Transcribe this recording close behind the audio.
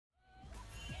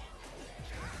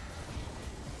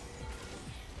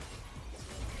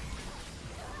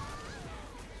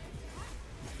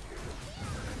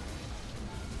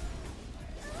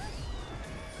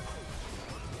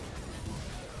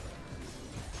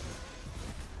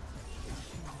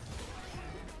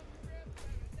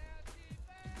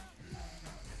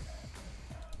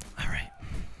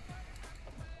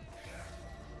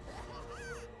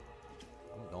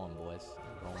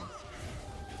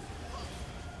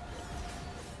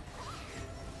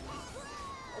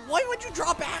Why would you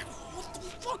draw back? What the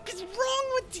fuck is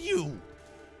wrong with you?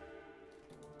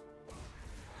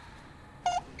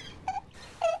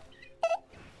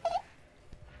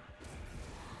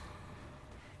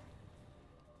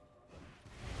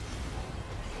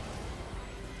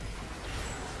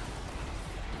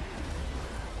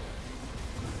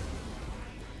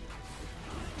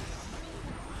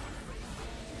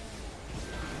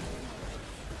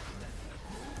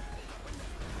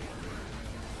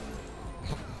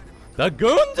 The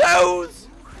Guinsoo'S!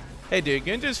 Hey dude,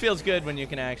 Guinsoo'S feels good when you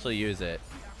can actually use it.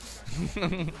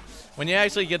 When you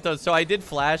actually get those. So I did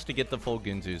flash to get the full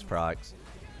Guinsoo'S procs.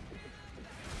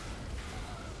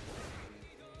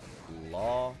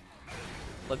 Law.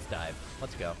 Let's dive.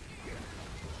 Let's go.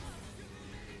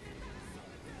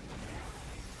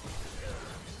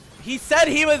 He said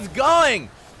he was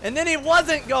going! And then he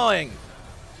wasn't going!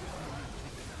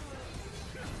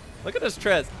 Look at this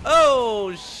Triss.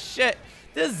 Oh shit!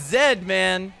 This Zed,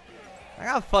 man. I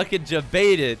got fucking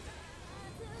debated.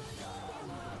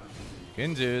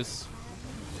 Guinsoo'S.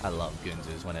 I love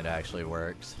Guinsoo'S when it actually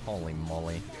works. Holy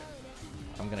moly.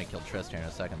 I'm gonna kill Triss here in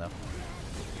a second, though.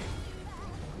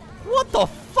 What the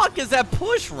fuck is that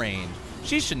push range?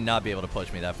 She should not be able to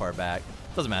push me that far back.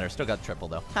 Doesn't matter. Still got triple,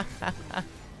 though.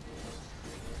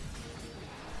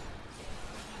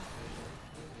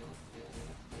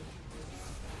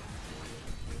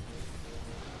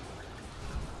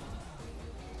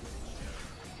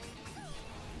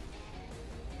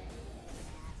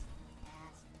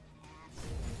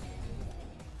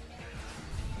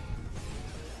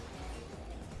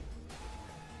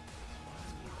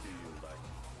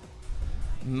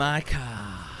 Micah.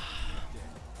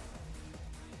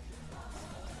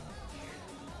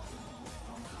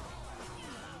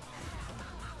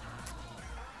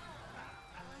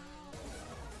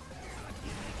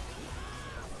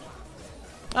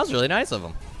 That was really nice of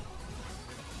him.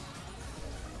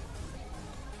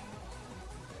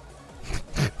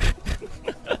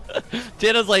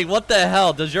 Jada's like, what the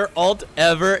hell? Does your ult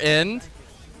ever end?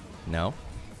 No.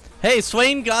 Hey,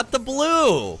 Swain got the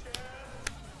blue.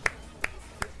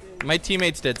 My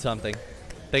teammates did something.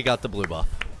 They got the blue buff.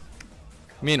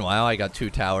 Meanwhile, I got 2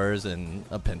 towers and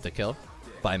a pentakill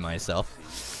by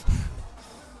myself.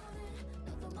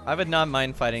 I would not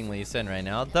mind fighting Lee Sin right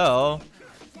now, though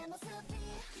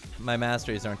my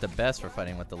masteries aren't the best for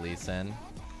fighting with the Lee Sin.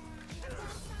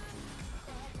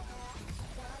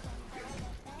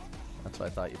 That's what I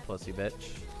thought, you pussy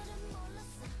bitch.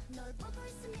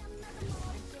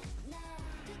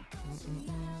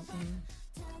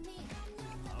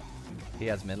 He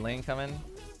has mid lane coming.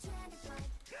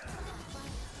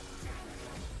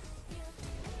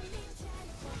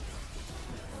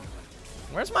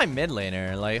 Where's my mid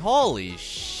laner? Like, holy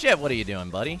shit, what are you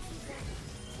doing, buddy?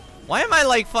 Why am I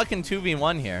like fucking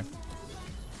 2v1 here?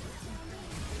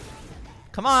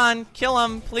 Come on, kill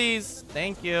him, please.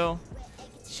 Thank you.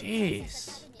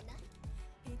 Jeez.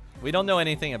 We don't know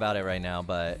anything about it right now,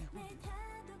 but...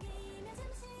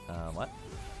 what?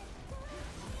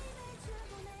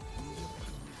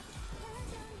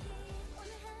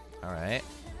 Alright.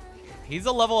 He's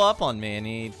a level up on me, and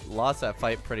he lost that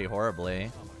fight pretty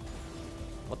horribly.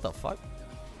 What the fuck?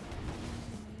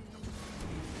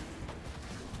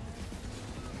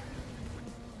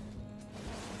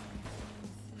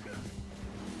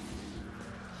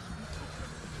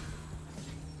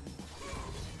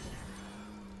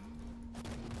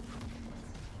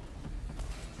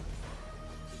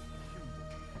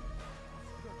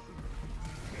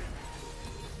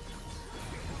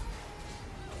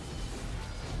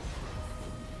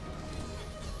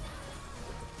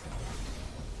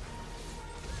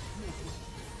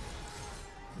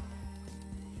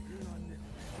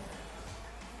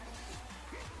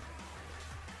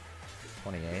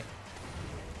 $28.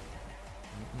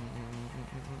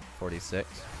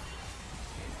 46.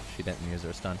 She didn't use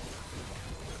her stun.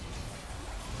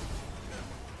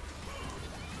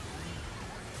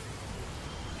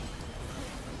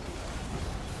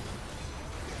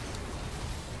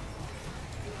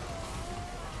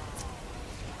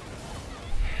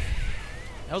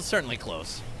 That was certainly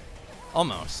close.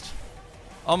 Almost.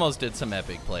 Almost did some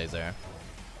epic plays there.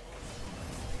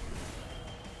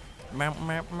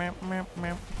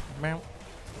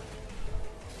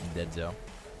 Dead zone.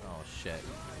 Oh shit.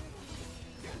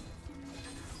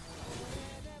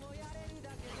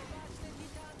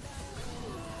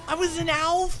 I was an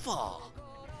alpha. Oh,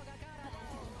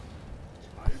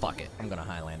 fuck it. I'm gonna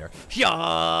Highlander. Yeah.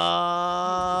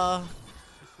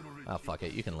 Oh fuck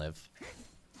it. You can live.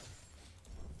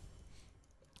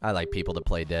 I like people that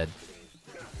play dead.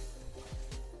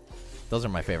 Those are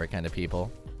my favorite kind of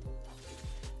people.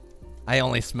 I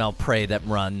only smell prey that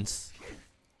runs.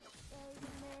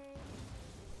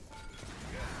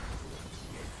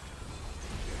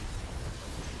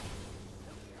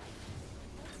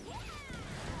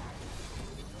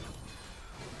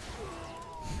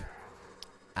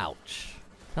 Ouch.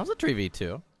 That was a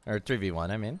 3v2. Or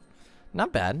 3v1, I mean.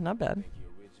 Not bad, not bad.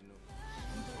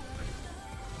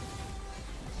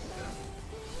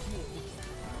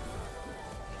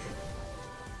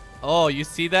 Oh, you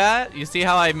see that? You see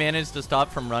how I managed to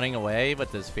stop from running away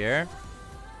with this fear?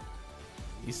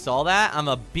 You saw that? I'm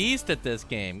a beast at this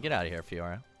game. Get out of here,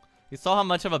 Fiora. You saw how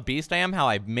much of a beast I am? How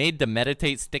I made the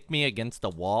meditate stick me against the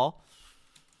wall?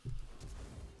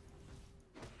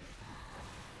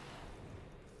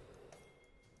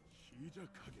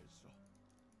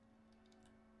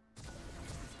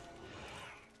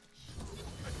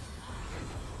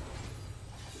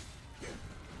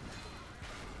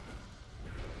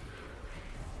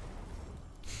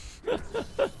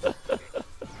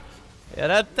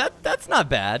 Yeah, that's not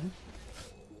bad.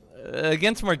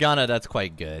 Against Morgana, that's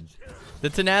quite good.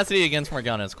 The tenacity against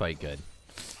Morgana is quite good.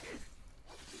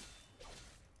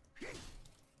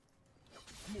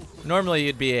 Normally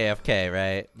you'd be AFK,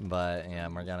 right? But yeah,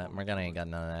 Morgana ain't got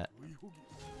none of that.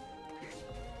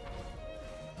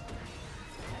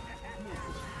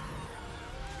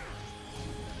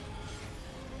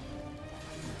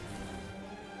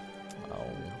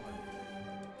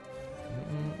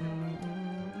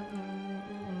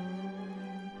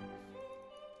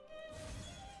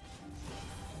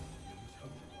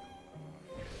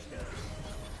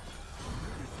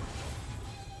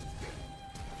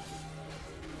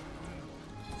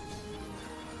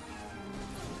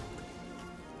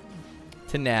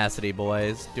 Tenacity,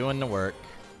 boys. Doing the work.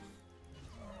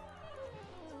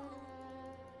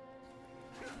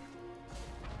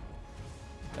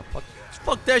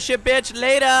 Fuck that shit, bitch.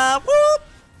 Later. Whoop.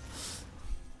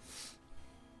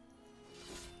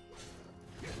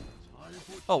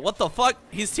 Oh, what the fuck?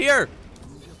 He's here.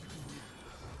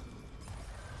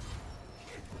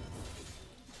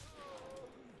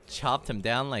 Chopped him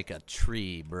down like a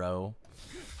tree, bro.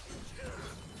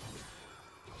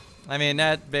 I mean,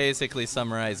 that basically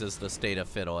summarizes the state of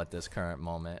fiddle at this current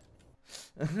moment.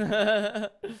 The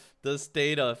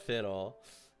state of fiddle.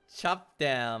 Chop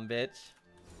down, bitch.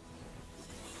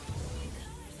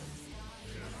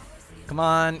 Come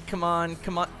on, come on,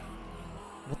 come on.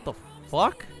 What the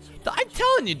fuck? I'm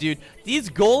telling you, dude, these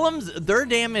golems, their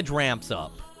damage ramps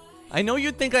up. I know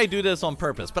you'd think I do this on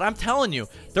purpose, but I'm telling you,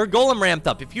 their golem ramped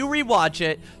up. If you rewatch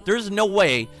it, there's no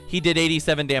way he did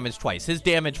 87 damage twice. His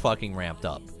damage fucking ramped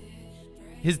up.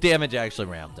 His damage actually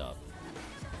ramped up.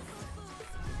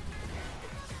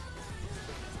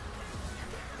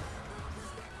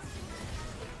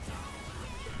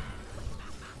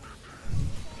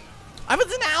 I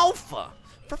was in alpha!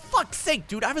 For fuck's sake,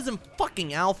 dude, I was in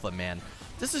fucking alpha, man.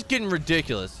 This is getting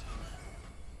ridiculous.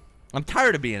 I'm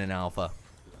tired of being in alpha.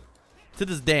 To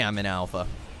this day, I'm in alpha.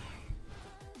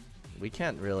 We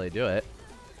can't really do it.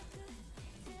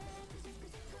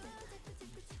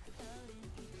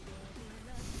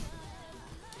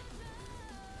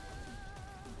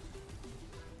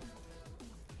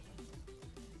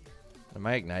 Am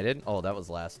I ignited? Oh, that was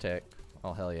last tick.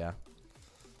 Oh, hell yeah.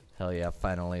 Hell yeah,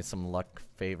 finally some luck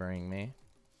favoring me.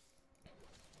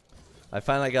 I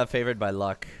finally got favored by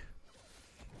luck.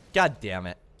 God damn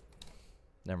it.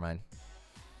 Never mind.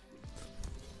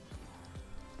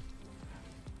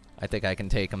 I think I can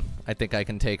take him. I think I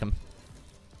can take him.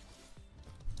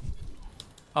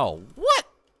 Oh, what?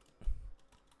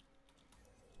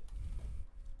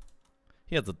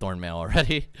 He has the Thornmail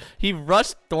already. He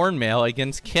rushed Thornmail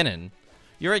against Kinnan.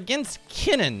 You're against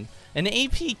Kinnan, an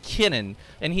AP Kinnan,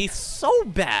 and he's so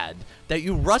bad that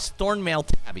you rush Thornmail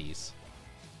tabbies.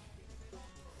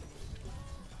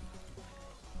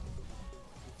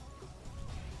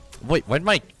 Wait, where'd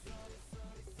my...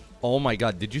 Oh my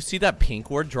god, did you see that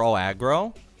pink ward draw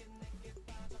aggro?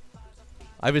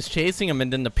 I was chasing him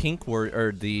and then the pink ward,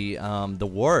 or the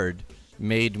ward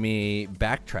made me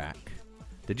backtrack.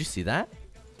 Did you see that?